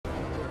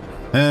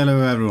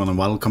Hello everyone and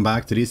welcome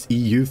back to this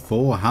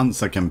EU4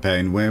 Hansa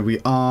campaign, where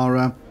we are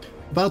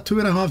about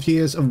 2.5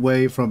 years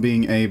away from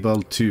being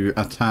able to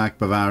attack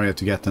Bavaria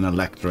to get an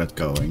electorate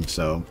going.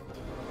 So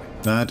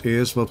that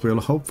is what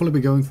we'll hopefully be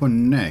going for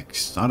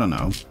next. I don't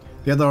know.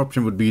 The other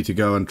option would be to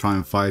go and try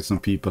and fight some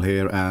people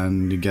here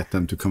and get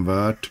them to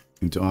convert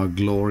into our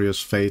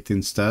glorious fate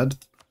instead.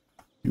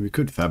 We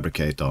could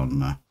fabricate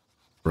on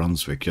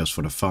Brunswick just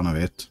for the fun of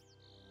it.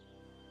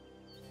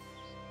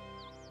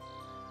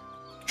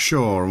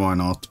 Sure, why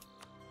not?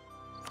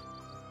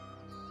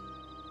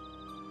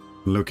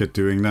 Look at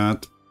doing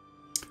that.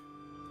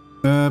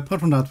 Apart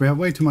from that, we have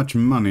way too much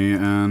money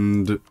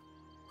and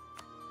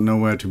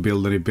nowhere to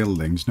build any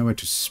buildings, nowhere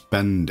to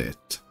spend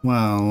it.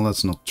 Well,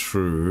 that's not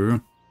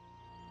true.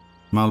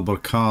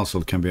 Malbork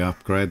Castle can be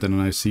upgraded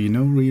and I see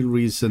no real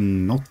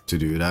reason not to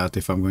do that,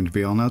 if I'm going to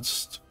be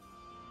honest.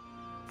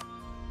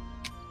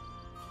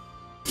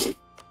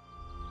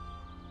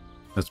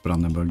 That's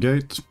Brandenburg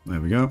Gate. There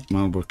we go.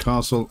 Malbork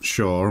Castle.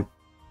 Sure.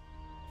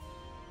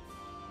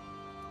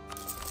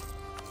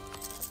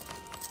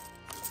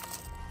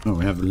 Oh,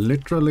 we have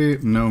literally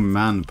no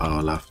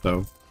manpower left,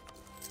 though.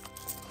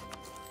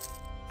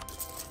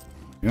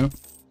 Yep.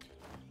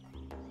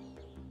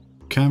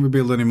 Can we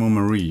build any more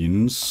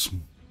marines?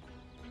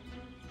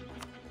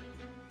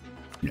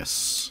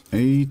 Yes.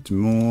 8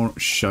 more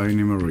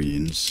shiny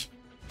marines.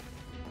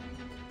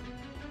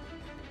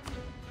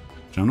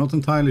 I'm not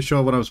entirely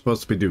sure what I'm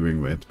supposed to be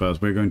doing with,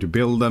 but we're going to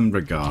build them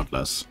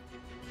regardless.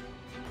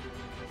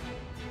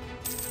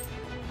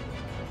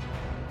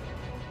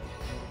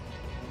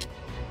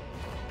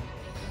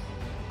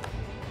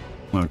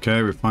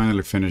 Okay, we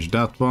finally finished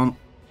that one.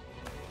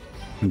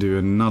 And do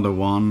another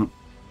one.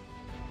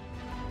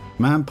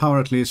 Manpower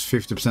at least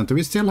 50%. Do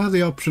we still have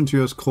the option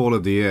to just call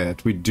it the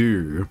yet? We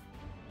do.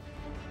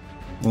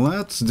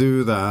 Let's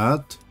do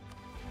that.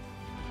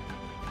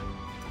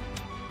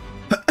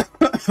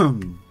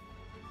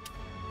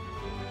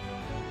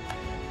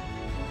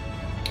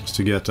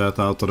 To get that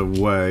out of the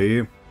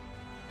way.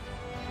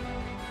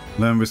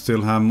 Then we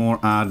still have more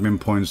admin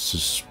points to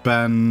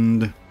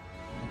spend.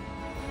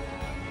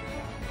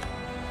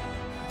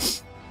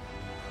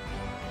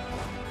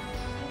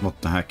 What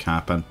the heck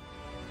happened?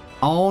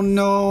 Oh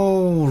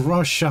no!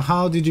 Russia,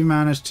 how did you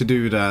manage to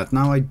do that?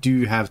 Now I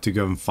do have to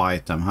go and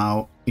fight them.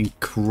 How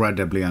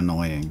incredibly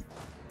annoying.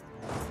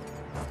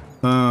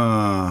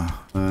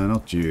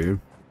 Not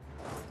you.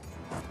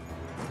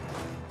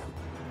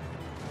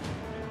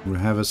 We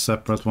have a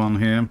separate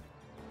one here.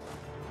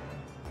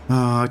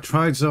 I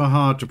tried so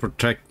hard to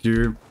protect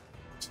you.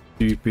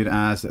 Stupid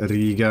ass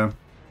Riga.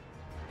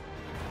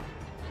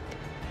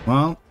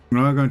 Well,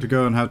 we're going to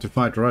go and have to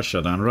fight Russia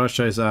then.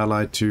 Russia is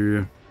allied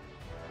to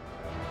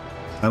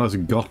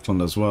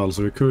Gotland as well,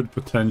 so we could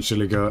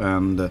potentially go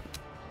and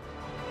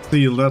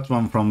steal that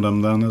one from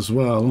them then as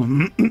well.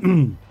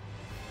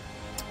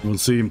 We'll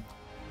see.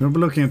 We'll be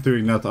looking at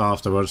doing that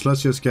afterwards.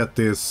 Let's just get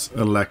this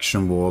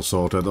election war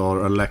sorted,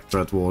 or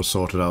electorate war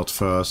sorted out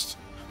first.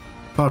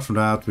 Apart from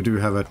that, we do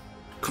have a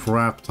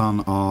crap ton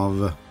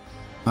of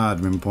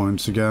admin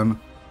points again.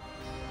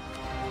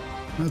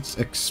 Let's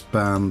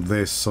expand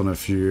this on a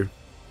few.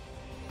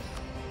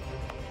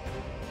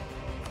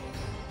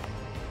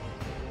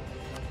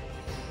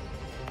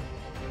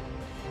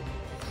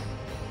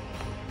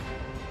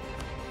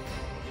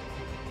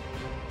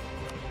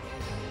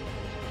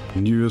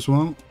 New as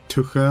well.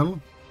 Tuchel.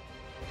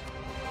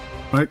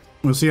 Right,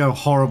 we'll see how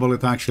horrible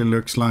it actually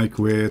looks like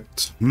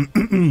with...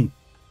 I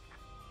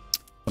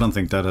don't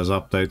think that has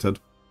updated.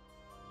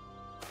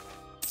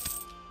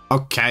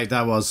 Okay,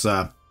 that was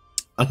a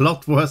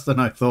lot worse than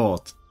I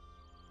thought.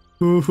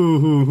 Our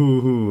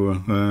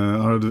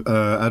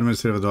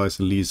administrative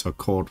advisor leaves our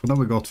court. What have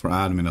we got for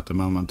admin at the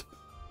moment?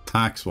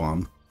 Tax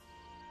one.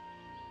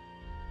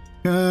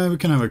 We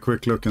can have a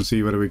quick look and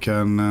see whether we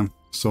can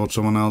sort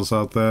someone else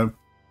out there.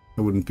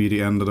 That wouldn't be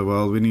the end of the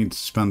world. We need to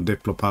spend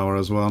Diplo power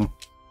as well.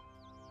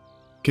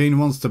 Gain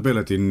 1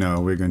 stability. No,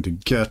 we're going to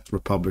get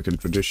Republican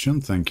tradition.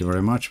 Thank you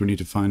very much. We need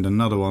to find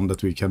another one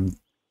that we can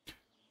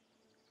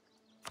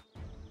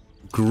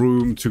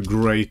groom to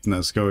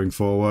greatness going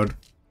forward.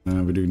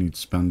 We do need to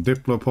spend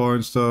Diplo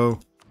points though.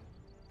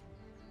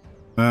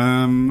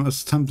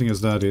 As tempting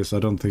as that is, I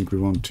don't think we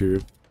want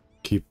to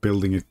keep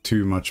building it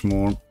too much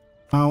more.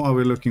 How are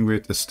we looking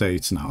with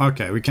estates now?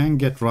 Okay, we can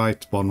get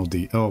rid of one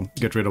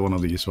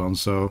of these ones,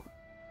 so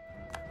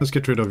let's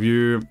get rid of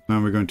you,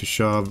 and we're going to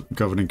shove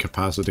governing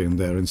capacity in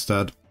there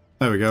instead.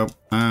 There we go,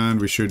 and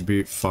we should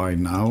be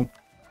fine now.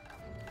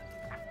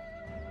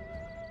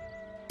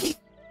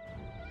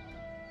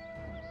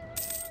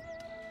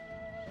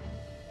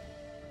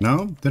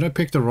 No? Did I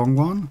pick the wrong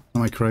one?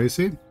 Am I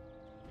crazy?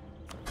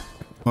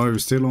 Oh, we're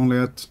still only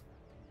at...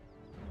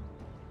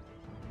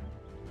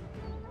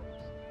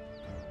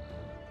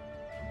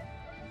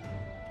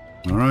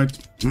 Alright.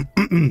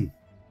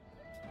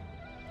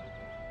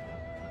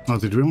 Oh,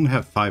 did we only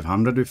have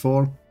 500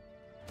 before?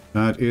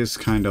 That is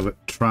kind of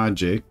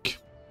tragic.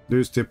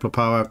 Lose Diplo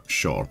power?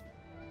 Sure.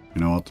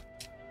 You know what?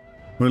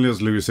 We'll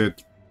just lose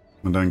it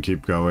and then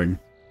keep going.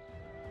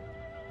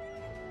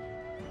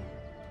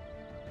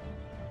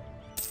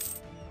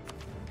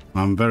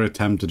 I'm very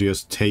tempted to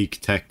just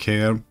take tech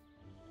here.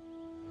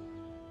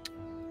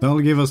 That'll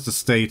give us the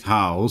state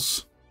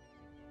house.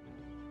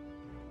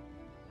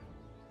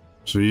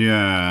 So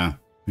yeah,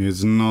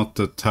 it's not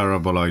a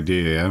terrible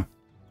idea.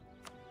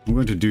 I'm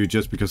going to do it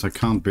just because I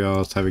can't be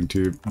asked having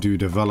to do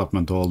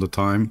development all the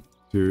time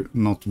to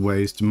not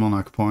waste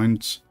monarch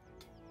points.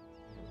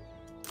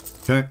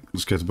 Okay,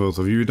 let's get both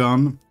of you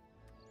done.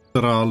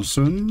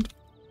 Stralsund.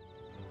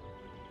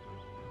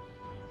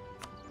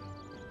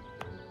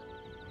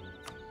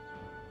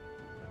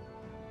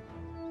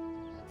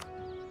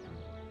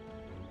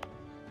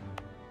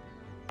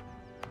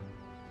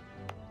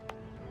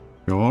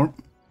 Sure.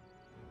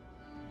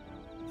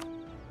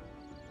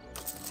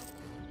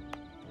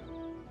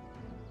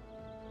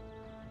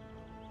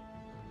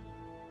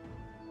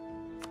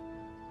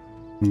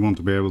 We want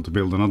to be able to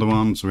build another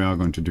one, so we are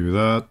going to do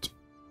that.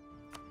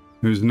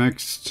 Who's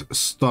next?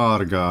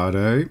 Stargard,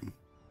 eh?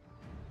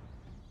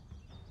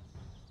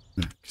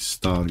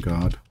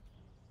 Stargard.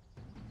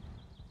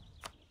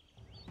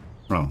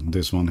 Oh,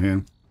 this one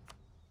here.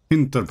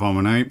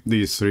 Hinterpommern, eh?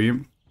 These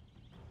three.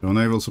 No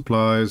naval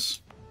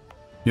supplies.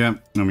 Yeah,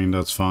 I mean,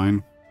 that's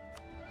fine.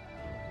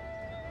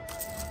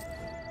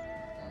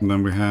 And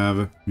then we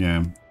have,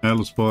 yeah,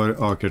 Elfsborg,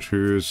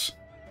 Akershus.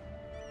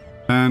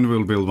 And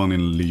we'll build one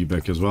in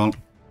Lübeck as well.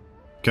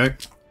 Okay.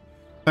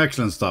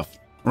 Excellent stuff.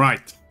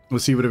 Right.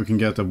 Let's see whether we can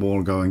get a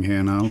war going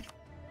here now.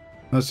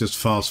 Let's just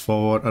fast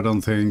forward. I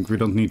don't think we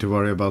don't need to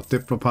worry about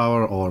Diplo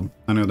power or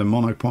any of the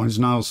monarch points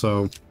now,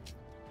 so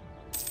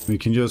we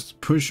can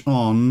just push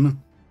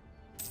on.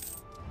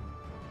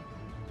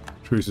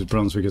 Truce with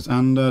Brunswick has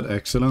ended.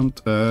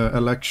 Excellent.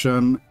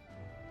 Election.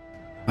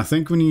 I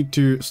think we need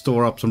to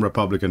store up some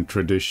Republican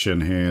tradition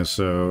here,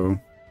 so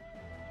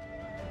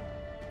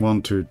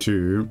 1, 2,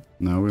 2.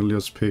 Now we'll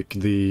just pick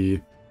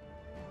the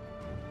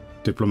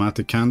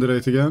diplomatic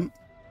candidate again.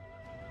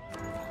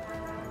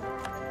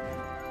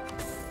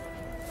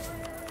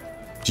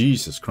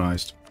 Jesus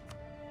Christ.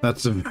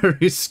 That's a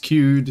very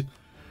skewed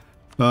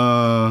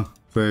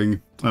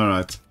thing.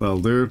 Alright, that'll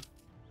do.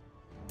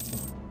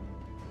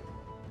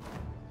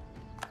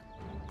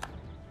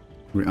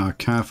 We are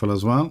careful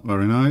as well.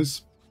 Very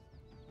nice.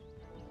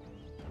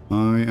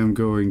 I am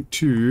going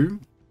to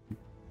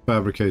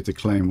fabricate a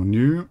claim on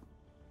you.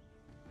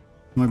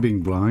 Am I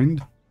being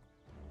blind?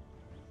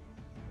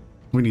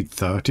 We need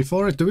 30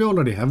 for it. Do we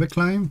already have a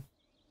claim?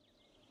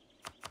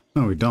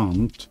 No, we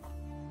don't.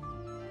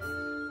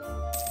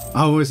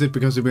 Oh, is it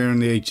because we're in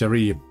the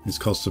HRE? It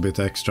costs a bit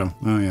extra.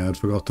 Oh yeah, I'd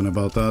forgotten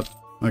about that.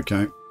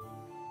 Okay.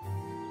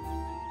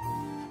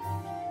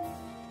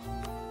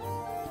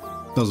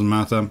 Doesn't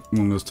matter.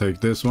 We'll just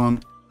take this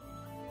one.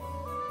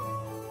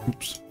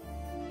 Oops.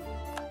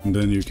 And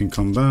then you can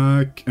come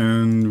back,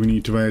 and we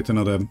need to wait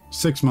another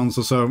 6 months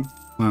or so,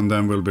 and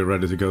then we'll be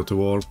ready to go to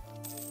war.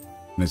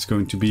 And it's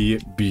going to be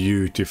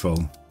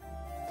beautiful.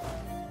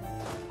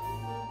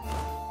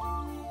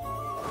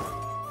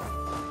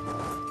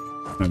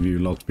 Have you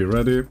lot be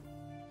ready.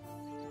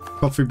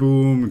 Coffee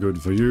boom,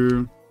 good for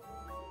you.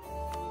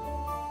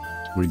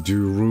 We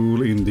do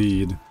rule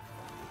indeed.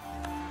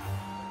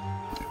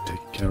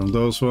 Take care of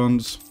those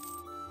ones.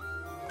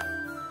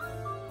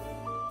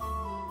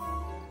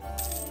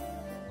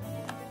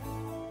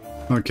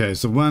 Okay,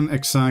 so when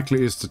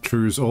exactly is the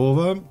truce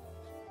over?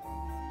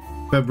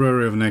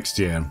 February of next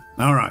year.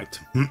 Alright.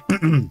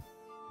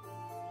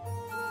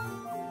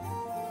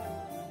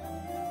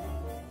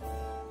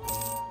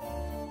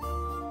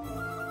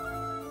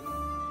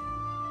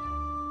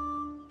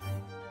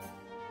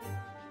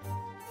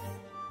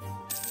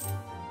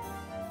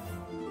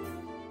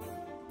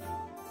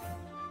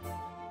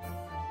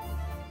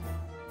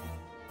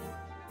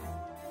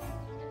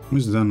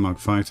 Who's Denmark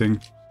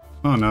fighting?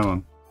 Oh, no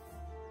one.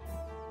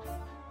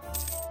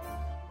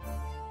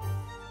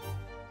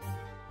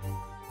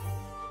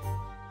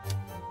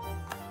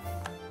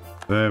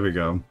 There we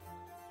go.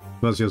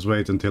 Let's just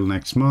wait until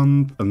next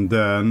month, and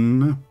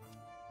then...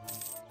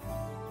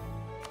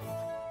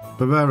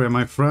 Bavaria,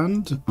 my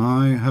friend,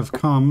 I have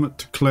come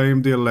to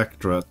claim the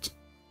electorate.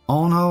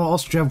 Oh no,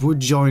 Austria would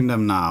join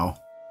them now.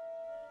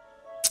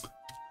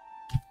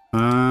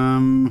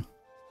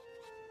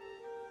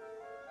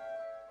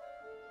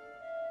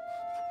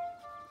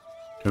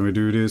 Can we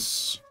do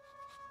this?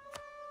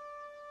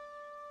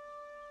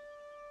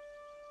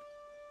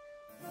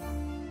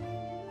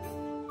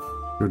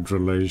 Good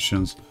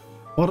relations.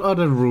 What are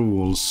the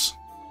rules?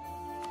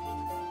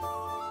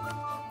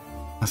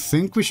 I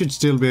think we should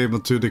still be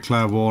able to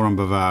declare war on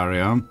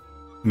Bavaria.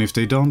 And if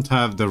they don't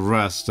have the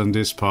rest, then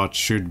this part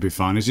should be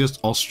fine. It's just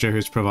Austria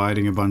who's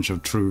providing a bunch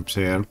of troops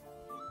here.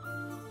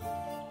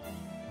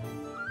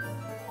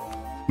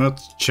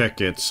 Let's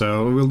check it.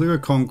 So we'll do a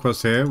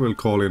conquest here. We'll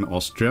call in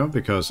Austria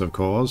because, of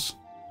course,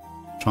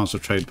 transfer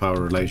trade power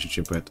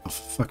relationship with... Oh,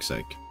 for fuck's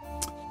sake.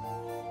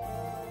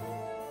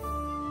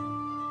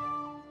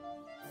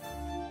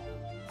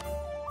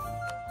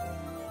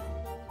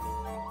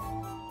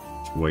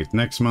 Wait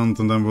next month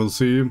and then we'll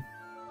see.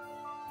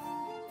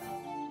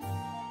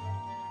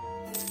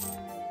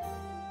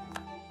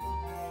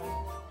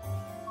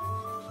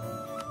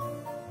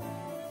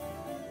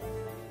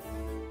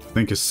 I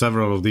think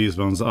several of these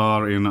ones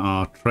are in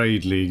our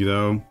trade league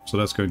though, so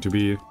that's going to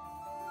be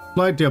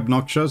slightly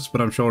obnoxious, but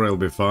I'm sure it'll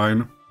be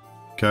fine.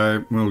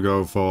 Okay, we'll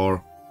go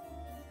for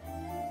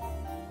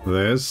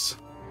this.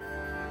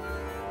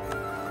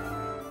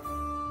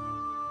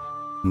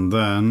 And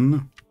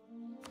then,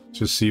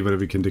 just see whether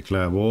we can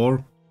declare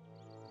war.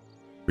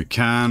 We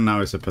can,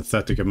 now it's a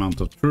pathetic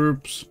amount of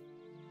troops.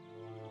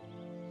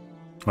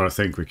 Or I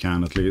think we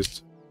can at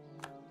least.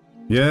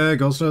 Yeah,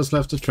 Goslar has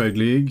left the trade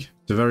league.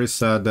 It's a very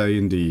sad day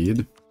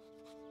indeed.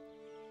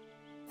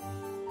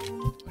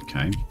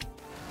 Okay.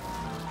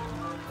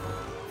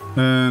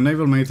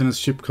 Naval maintenance,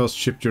 ship cost,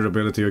 ship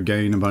durability, or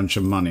gain a bunch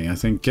of money. I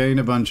think gain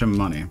a bunch of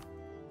money.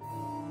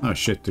 Oh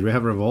shit, did we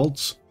have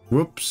revolts?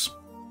 Whoops.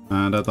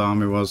 That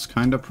army was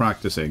kind of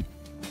practicing.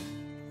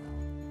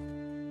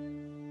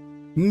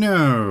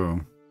 No.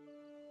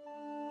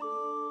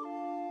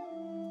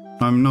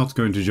 I'm not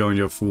going to join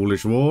your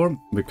foolish war,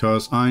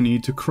 because I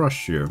need to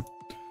crush you.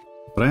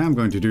 What I am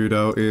going to do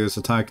though is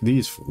attack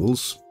these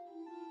fools.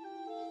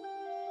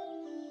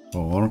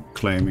 For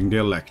claiming the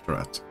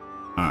electorate.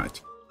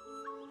 Alright.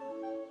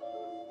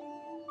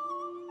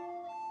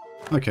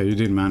 Okay, you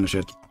did manage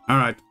it.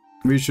 Alright.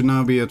 We should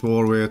now be at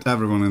war with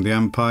everyone in the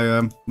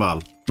Empire.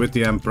 Well, with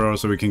the Emperor,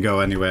 so we can go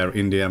anywhere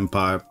in the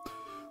Empire.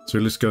 So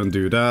let's go and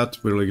do that.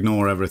 We'll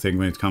ignore everything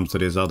when it comes to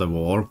this other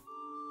war.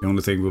 The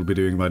only thing we'll be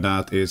doing by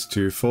that is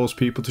to force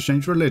people to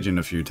change religion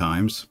a few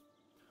times.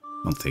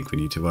 Don't think we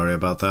need to worry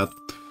about that.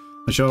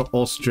 I'm sure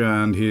Austria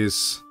and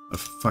his... Oh,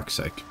 fuck's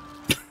sake.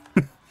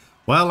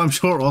 Well, I'm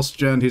sure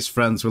Austria and his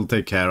friends will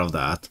take care of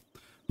that.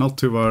 Not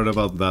too worried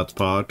about that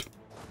part.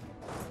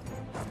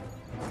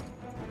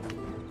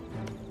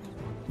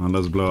 And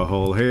let's blow a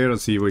hole here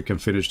and see if we can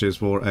finish this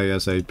war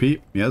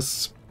ASAP.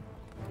 Yes.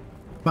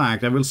 In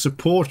fact, I will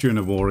support you in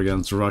a war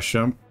against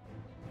Russia.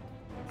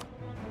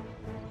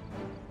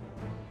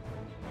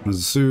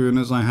 As soon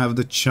as I have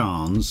the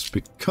chance,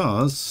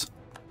 because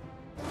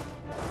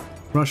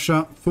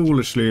Russia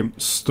foolishly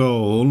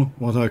stole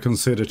what I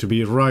consider to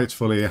be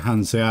rightfully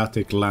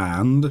Hanseatic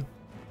land.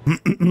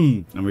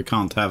 And we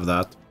can't have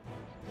that.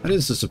 That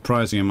is a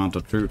surprising amount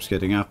of troops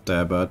getting up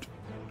there, but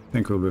I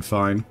think we'll be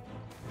fine.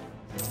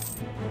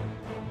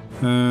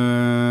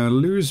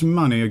 Lose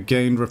money or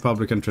gain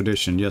Republican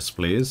tradition. Yes,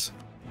 please.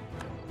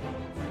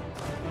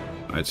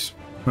 Right.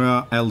 Who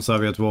else are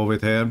we at war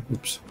with here?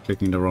 Oops,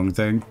 clicking the wrong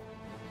thing.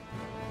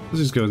 Let's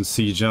just go and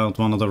siege out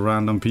one of the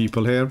random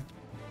people here.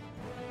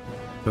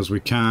 Because we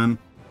can.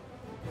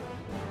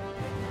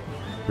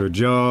 Good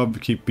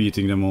job. Keep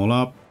beating them all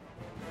up.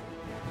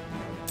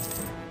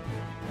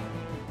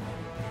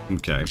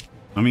 Okay.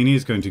 I mean,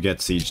 he's going to get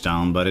sieged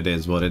down, but it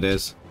is what it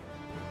is.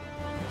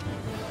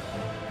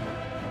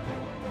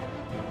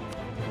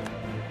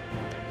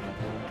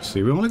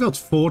 See, we only got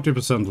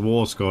 40%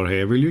 war score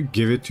here. Will you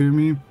give it to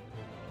me?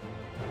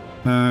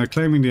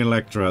 Claiming the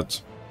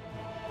electorate.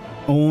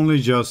 Only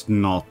just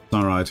not.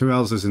 Alright, who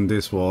else is in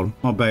this war?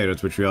 Oh,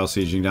 Beirut, which we are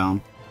sieging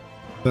down.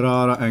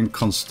 Ferrara and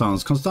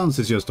Constance. Constance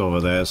is just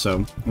over there,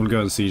 so we'll go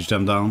and siege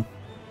them down.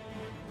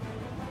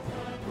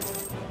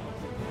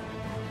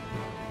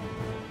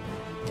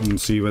 And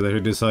see whether he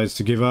decides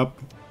to give up.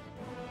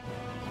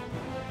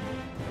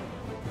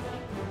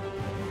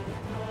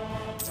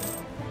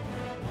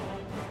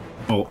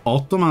 Oh,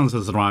 Ottomans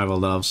has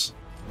rivaled us.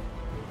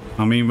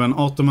 I mean, when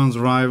Ottomans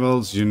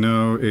rivals, you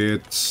know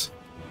it's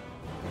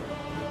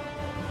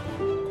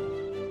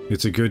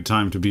a good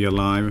time to be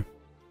alive.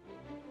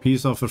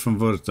 Peace offer from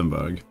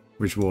Württemberg.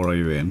 Which war are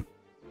you in?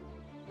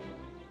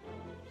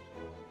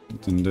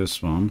 It's in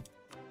this one.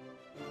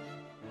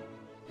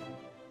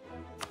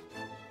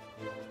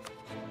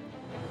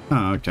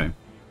 Ah, okay.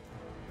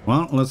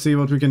 Well, let's see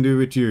what we can do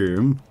with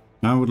you.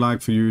 I would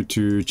like for you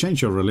to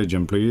change your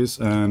religion, please,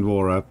 and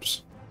war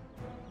apps.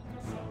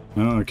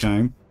 Oh,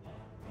 okay.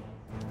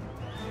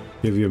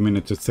 Give you a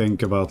minute to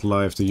think about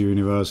life, the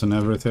universe, and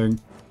everything.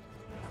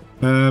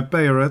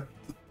 Beirut,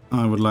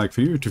 I would like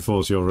for you to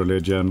force your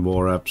religion,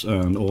 war apps,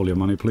 and all your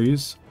money,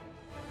 please.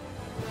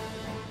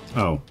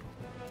 Oh.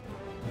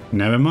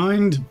 Never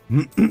mind.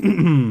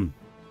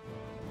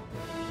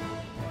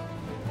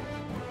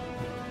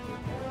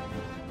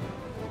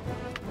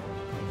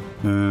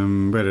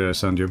 Where did I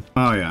send you?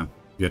 Oh yeah,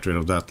 get rid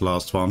of that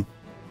last one.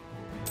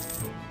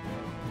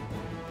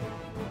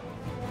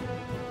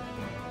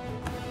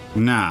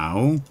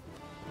 Now,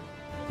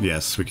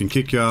 yes, we can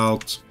kick you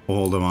out,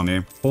 all the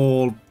money,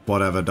 all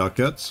whatever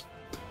ducats.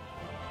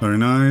 Very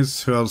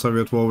nice. Who else are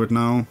we at war with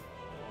now?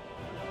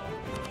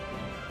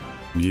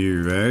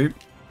 You, eh?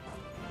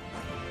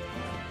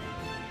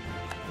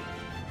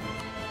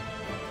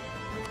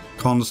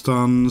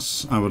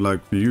 Constance, I would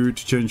like for you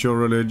to change your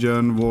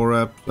religion, war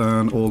app,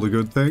 and all the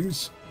good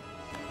things.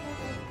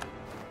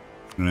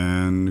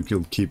 And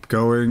you'll keep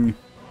going.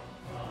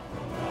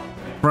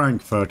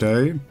 Frankfurt,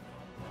 eh?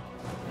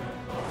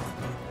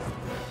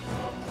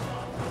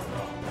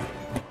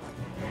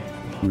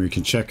 We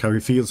can check how he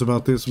feels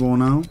about this war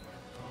now.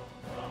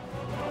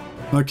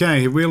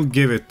 Okay, he will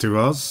give it to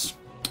us.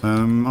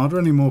 Are there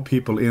any more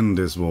people in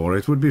this war?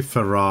 It would be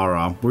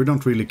Ferrara. We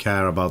don't really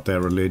care about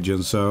their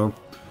religion, so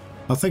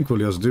I think we'll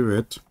just do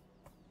it.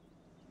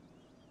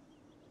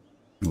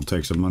 We'll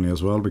take some money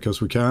as well,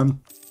 because we can.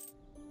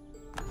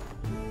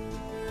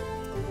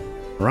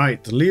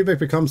 Right, Lübeck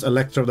becomes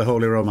Elector of the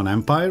Holy Roman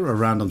Empire. A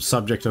random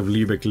subject of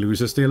Lübeck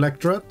loses the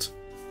electorate.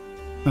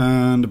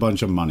 And a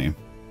bunch of money.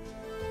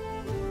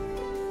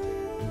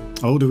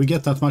 Oh, do we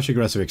get that much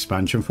aggressive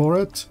expansion for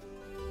it?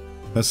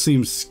 That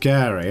seems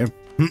scary.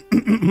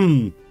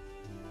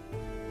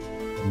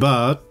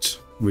 But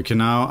we can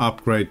now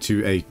upgrade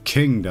to a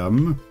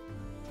kingdom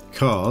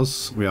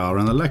because we are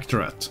an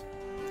electorate,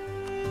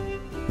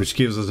 which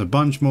gives us a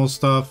bunch more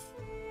stuff,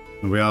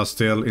 and we are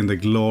still in the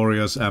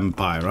glorious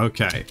empire.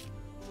 Okay,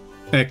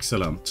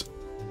 excellent.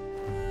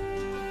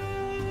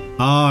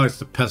 Ah, it's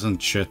the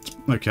peasant shit.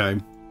 Okay,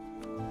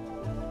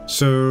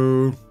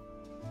 so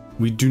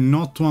we do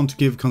not want to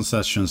give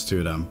concessions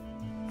to them.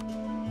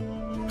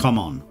 Come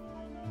on.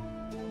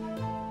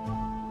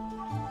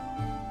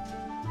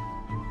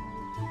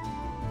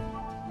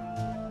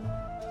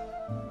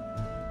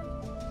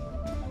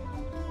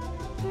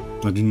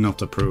 I do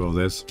not approve of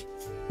this.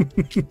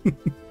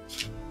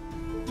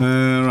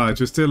 Right,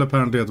 we're still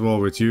apparently at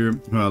war with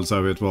you. Who else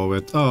are we at war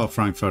with? Oh,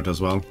 Frankfurt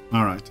as well.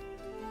 Alright.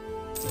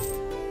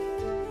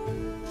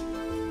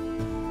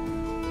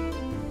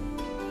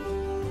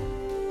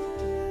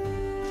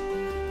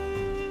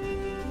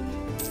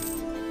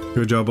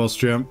 Good job,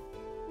 Austria.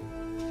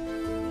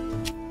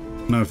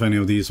 Know if any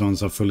of these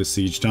ones are fully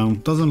sieged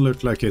down. Doesn't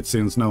look like it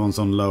since no one's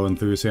on low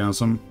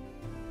enthusiasm.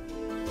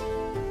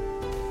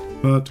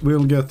 But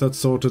we'll get that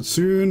sorted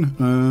soon.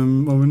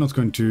 Well, we're not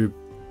going to...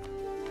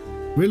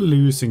 We're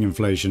losing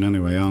inflation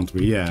anyway, aren't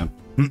we? Yeah.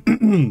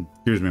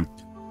 Excuse me.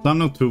 So I'm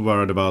not too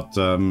worried about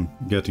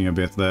getting a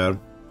bit there.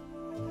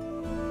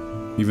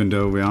 Even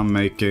though we are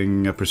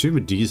making, I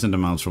presume, decent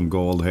amounts from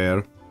gold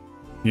here.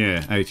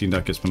 Yeah, 18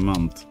 ducats per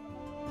month.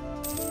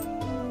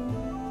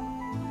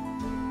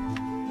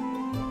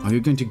 Are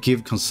you going to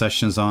give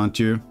concessions, aren't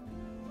you?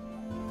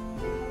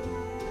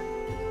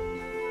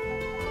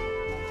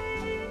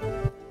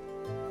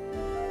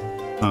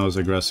 How's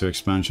aggressive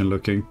expansion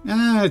looking?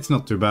 It's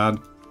not too bad.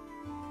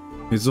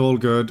 It's all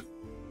good.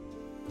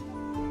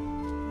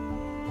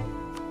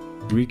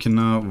 We can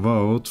now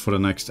vote for the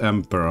next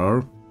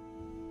emperor.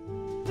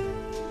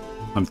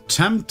 I'm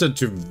tempted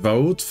to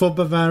vote for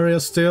Bavaria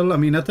still. I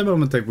mean, at the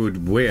moment they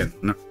would win.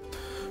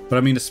 But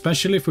I mean,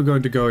 especially if we're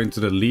going to go into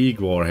the League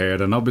War here,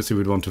 then obviously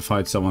we'd want to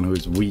fight someone who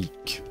is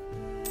weak.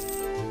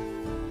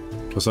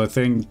 Because I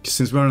think,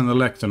 since we're an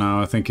elector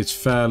now, I think it's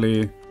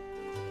fairly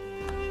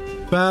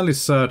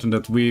certain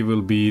that we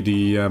will be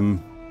the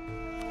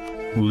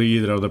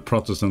leader of the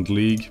Protestant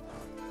League.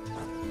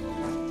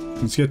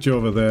 Let's get you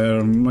over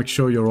there. Make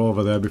sure you're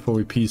over there before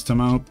we peace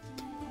them out.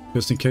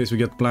 Just in case we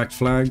get black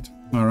flagged.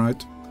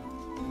 Alright.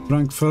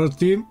 Rank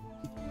 30.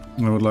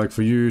 I would like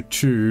for you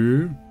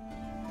to...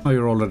 Oh,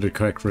 you're already the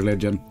correct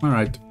religion.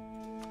 Alright.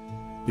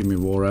 Give me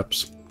war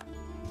reps.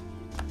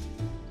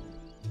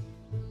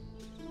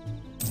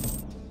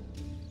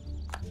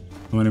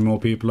 How many more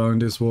people are in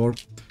this war?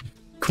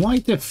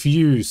 Quite a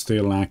few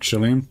still,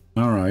 actually.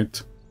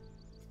 Alright.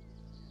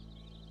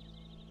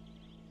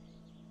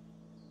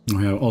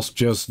 We have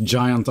Austria's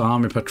giant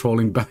army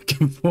patrolling back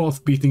and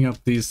forth, beating up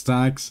these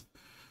stacks.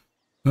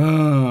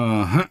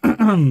 I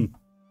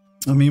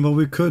mean, what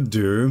we could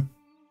do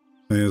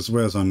is...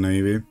 Where's our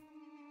navy?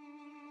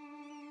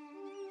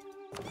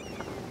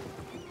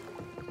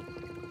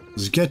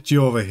 Let's get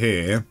you over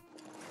here.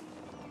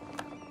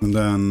 And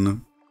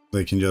then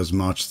they can just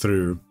march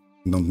through.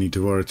 Don't need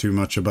to worry too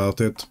much about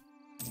it.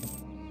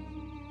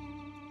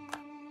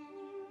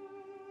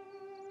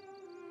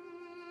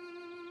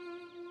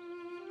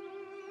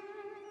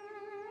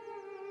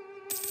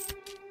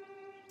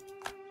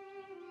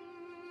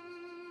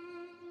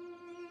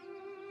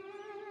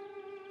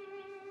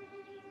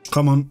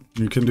 Come on,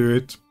 you can do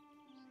it.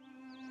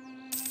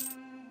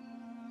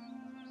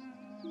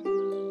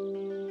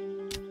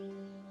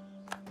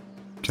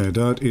 Okay,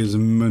 that is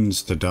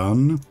Münster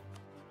done.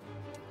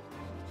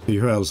 See,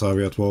 who else are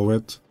we at war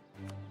with?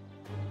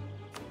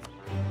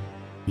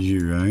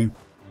 You, eh?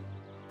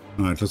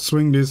 Alright, let's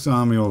swing this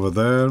army over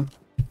there.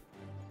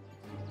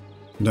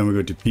 Then we're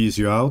going to piece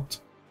you out.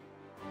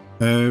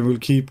 We'll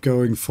keep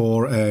going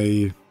for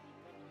a...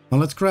 Well,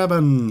 let's grab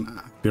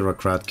an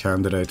bureaucrat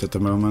candidate at the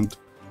moment.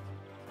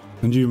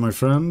 And you, my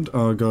friend,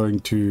 are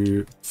going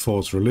to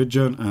force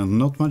religion and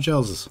not much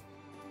else.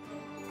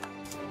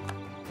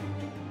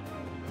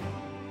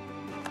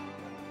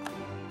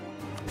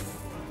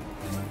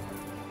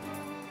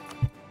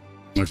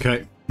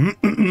 Okay.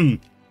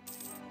 And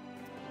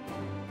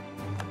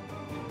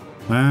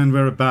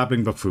we're a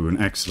babbling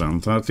buffoon.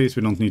 Excellent. At least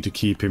we don't need to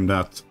keep him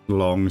that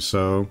long,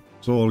 so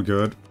it's all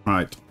good.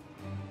 Right.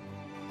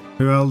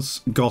 Who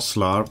else?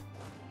 Goslar.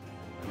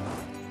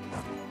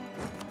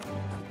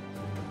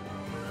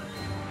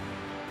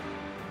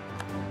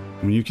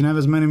 I mean, you can have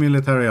as many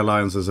military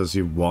alliances as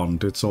you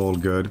want. It's all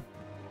good.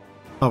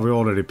 Oh, we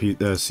already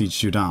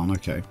sieged you down.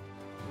 Okay.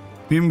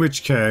 In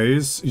which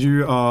case,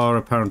 you are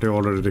apparently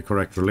already the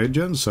correct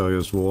religion, so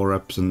just war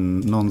reps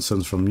and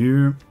nonsense from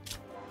you.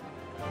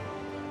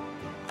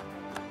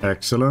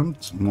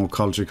 Excellent. More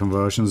culture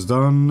conversions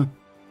done.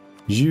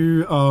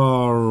 You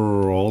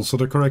are also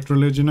the correct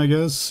religion, I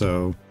guess,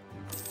 so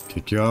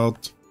kick you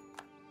out.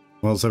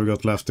 What else have we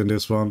got left in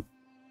this one?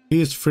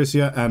 East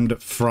Frisia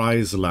and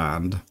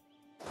Friesland.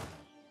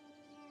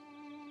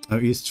 Oh,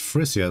 East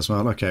Frisia as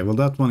well. Okay, well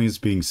that one is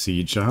being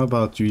sieged. So how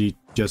about we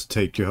just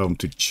take you home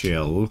to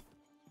chill?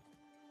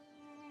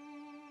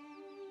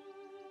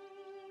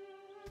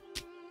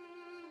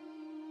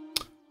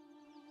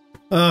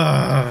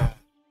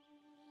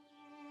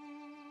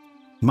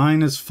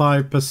 Minus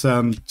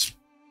 5%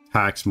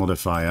 tax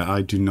modifier.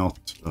 I do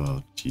not...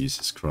 Oh,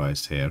 Jesus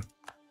Christ, here.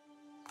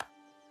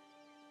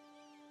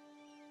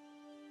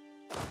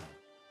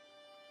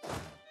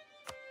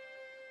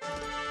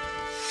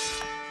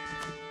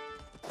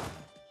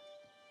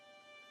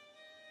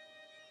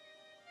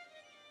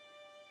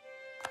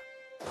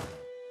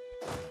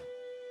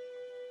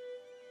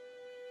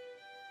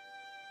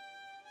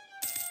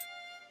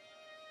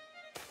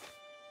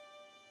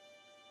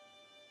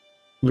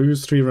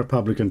 Lose 3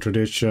 Republican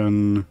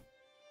tradition.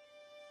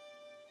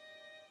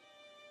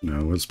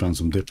 No, we'll spend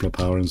some Diplo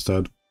power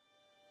instead.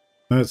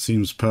 That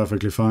seems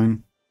perfectly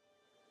fine.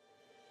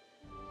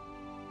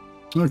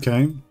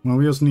 Okay, well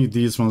we just need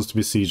these ones to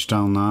be sieged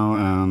down now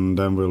and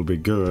then we'll be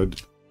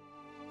good.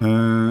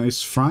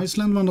 Is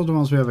Friesland one of the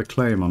ones we have a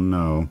claim on?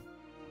 No.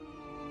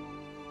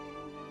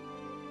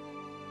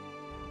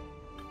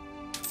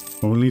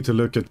 We'll need to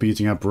look at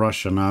beating up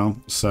Russia now,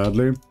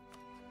 sadly.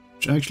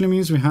 Which actually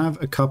means we have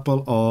a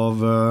couple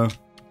of...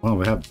 well,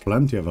 we have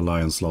plenty of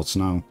alliance slots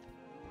now.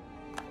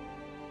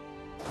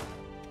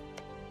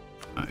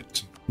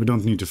 Right. We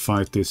don't need to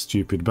fight this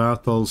stupid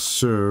battle,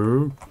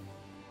 so...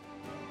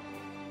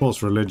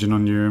 Force religion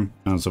on you,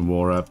 and some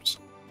war reps.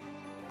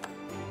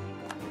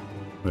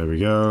 There we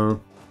go.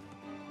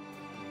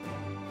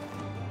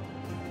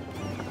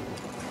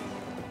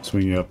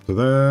 Swing you up to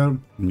there,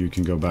 and you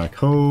can go back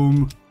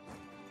home.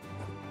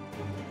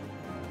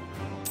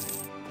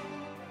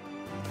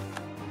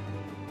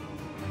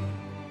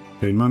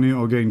 Gain money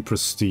or gain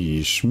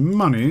prestige?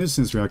 Money,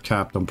 since we are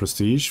capped on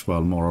prestige.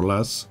 Well, more or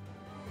less.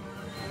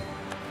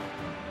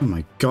 Oh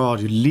my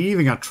god, you're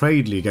leaving our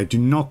trade league. I do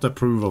not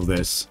approve of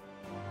this.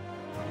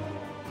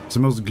 It's the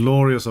most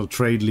glorious of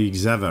trade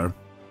leagues ever.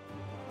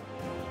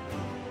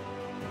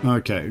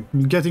 Okay,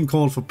 getting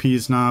called for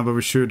peace now, but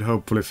we should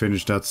hopefully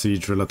finish that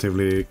siege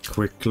relatively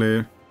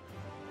quickly.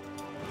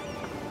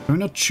 Can we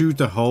not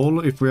shoot a hole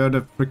if we are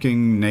the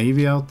freaking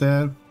navy out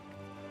there?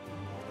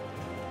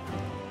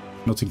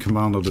 Not in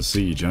command of the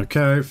siege.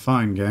 Okay,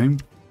 fine game.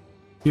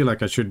 Feel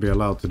like I should be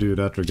allowed to do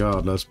that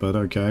regardless, but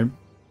okay.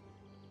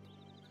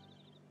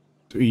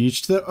 To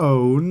each their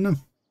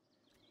own.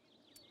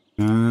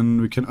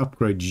 And we can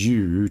upgrade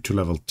you to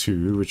level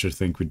 2, which I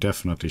think we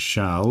definitely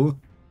shall.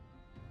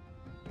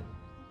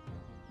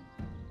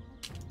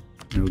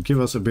 It will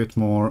give us a bit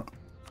more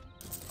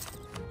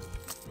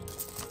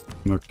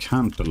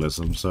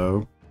mercantilism,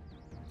 so.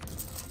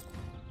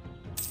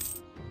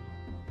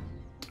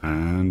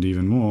 And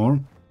even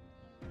more.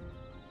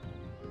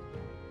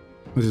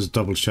 Let's just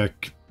double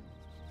check.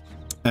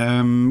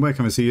 Where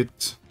can we see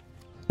it?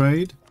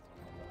 Trade?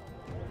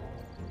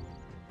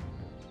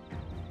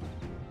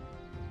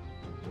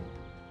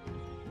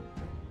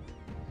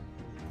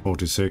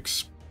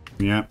 $46.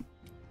 Yeah.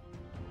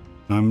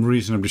 I'm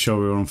reasonably sure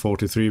we were on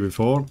 43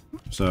 before.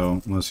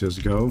 So let's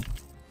just go.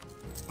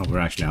 Oh, we're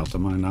actually out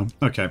of mine now.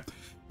 Okay.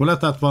 We'll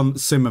let that one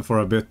simmer for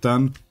a bit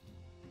then.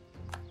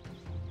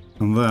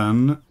 And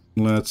then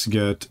let's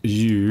get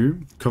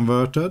you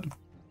converted.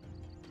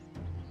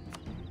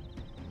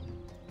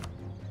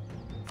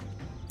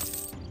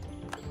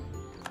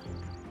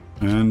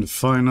 And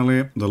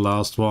finally, the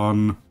last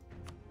one.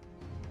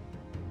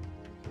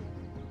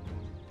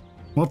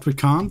 What, we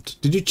can't?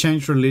 Did you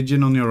change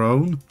religion on your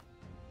own?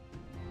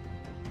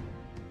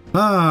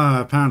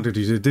 Ah,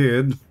 apparently you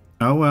did.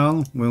 Oh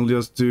well, we'll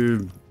just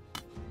do...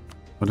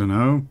 I don't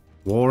know.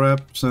 War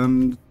reps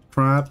and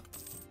crap.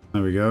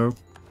 There we go.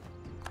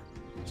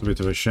 It's a bit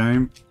of a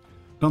shame.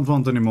 Don't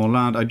want any more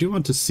land. I do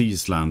want to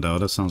seize land though.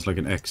 That sounds like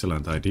an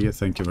excellent idea.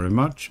 Thank you very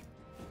much.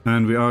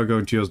 And we are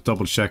going to just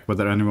double check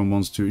whether anyone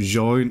wants to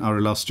join our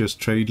illustrious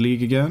trade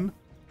league again.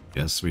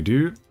 Yes, we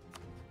do.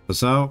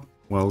 So,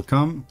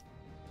 welcome.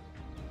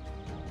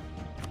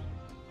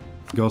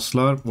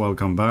 Goslar,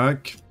 welcome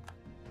back.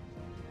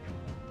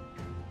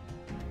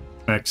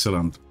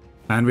 Excellent.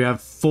 And we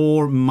have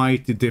 4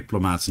 mighty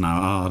diplomats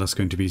now. Ah, that's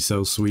going to be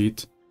so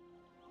sweet.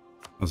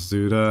 Let's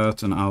do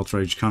that. And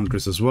outrage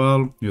countries as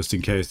well, just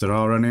in case there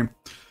are any.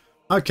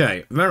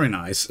 Okay, very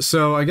nice.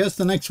 So I guess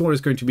the next war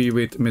is going to be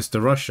with Mr.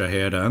 Russia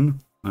here then.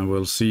 And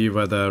we'll see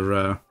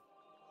whether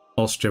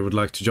Austria would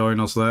like to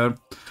join us there.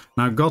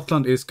 Now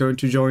Gotland is going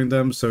to join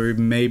them, so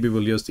maybe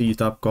we'll just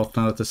eat up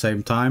Gotland at the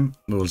same time.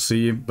 We'll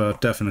see,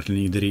 but definitely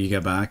need Riga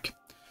back.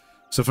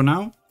 So for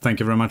now, thank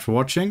you very much for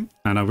watching,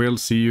 and I will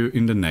see you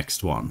in the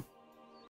next one.